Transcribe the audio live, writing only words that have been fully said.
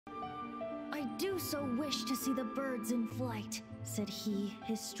I do so wish to see the birds in flight, said he,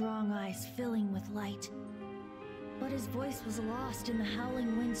 his strong eyes filling with light. But his voice was lost in the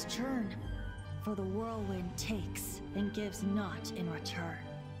howling wind's churn, for the whirlwind takes and gives not in return.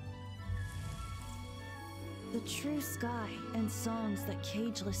 The true sky and songs that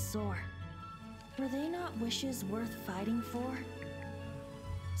cageless soar, were they not wishes worth fighting for?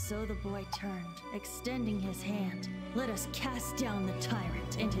 So the boy turned, extending his hand. Let us cast down the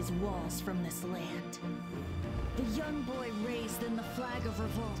tyrant and his walls from this land. The young boy raised then the flag of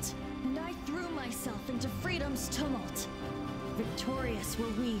revolt, and I threw myself into freedom's tumult. Victorious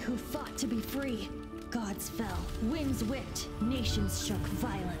were we who fought to be free. Gods fell, winds whipped, nations shook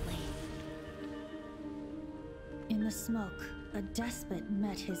violently. In the smoke, a despot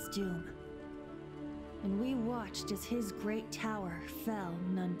met his doom, and we watched as his great tower fell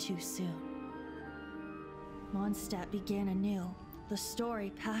none too soon. Mondstadt began anew, the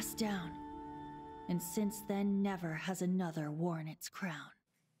story passed down, and since then never has another worn its crown.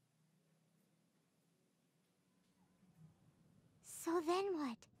 So then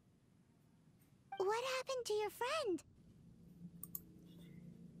what? What happened to your friend?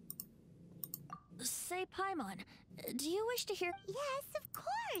 Say, Paimon, do you wish to hear— Yes, of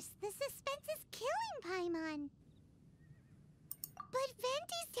course! The suspense is killing Paimon! But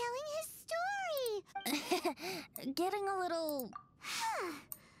Venti's telling his story! Getting a little—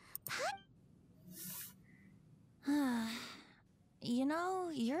 You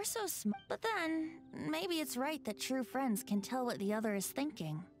know, you're so smart. But then, maybe it's right that true friends can tell what the other is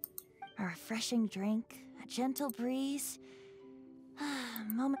thinking. A refreshing drink, a gentle breeze. A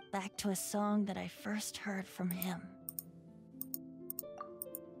moment back to a song that I first heard from him.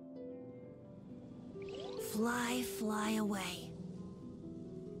 Fly, fly away.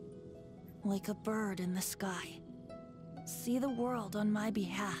 Like a bird in the sky. See the world on my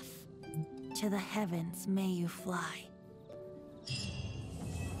behalf. To the heavens may you fly.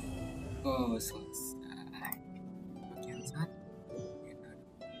 Oh, selesai. Bagian satu.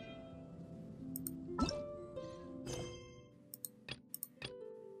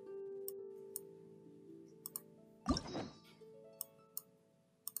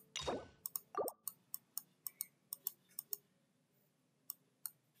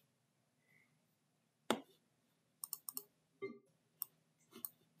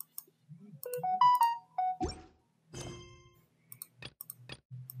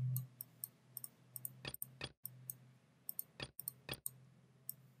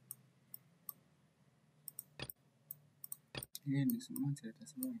 Ini semua cerita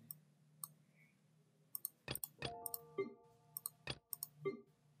semua ini.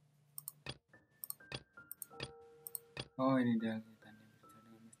 Oh, ini dia kaitannya bercerita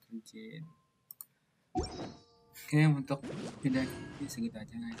dengan Mr. Jin. Oke, untuk video ini segitu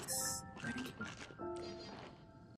aja guys.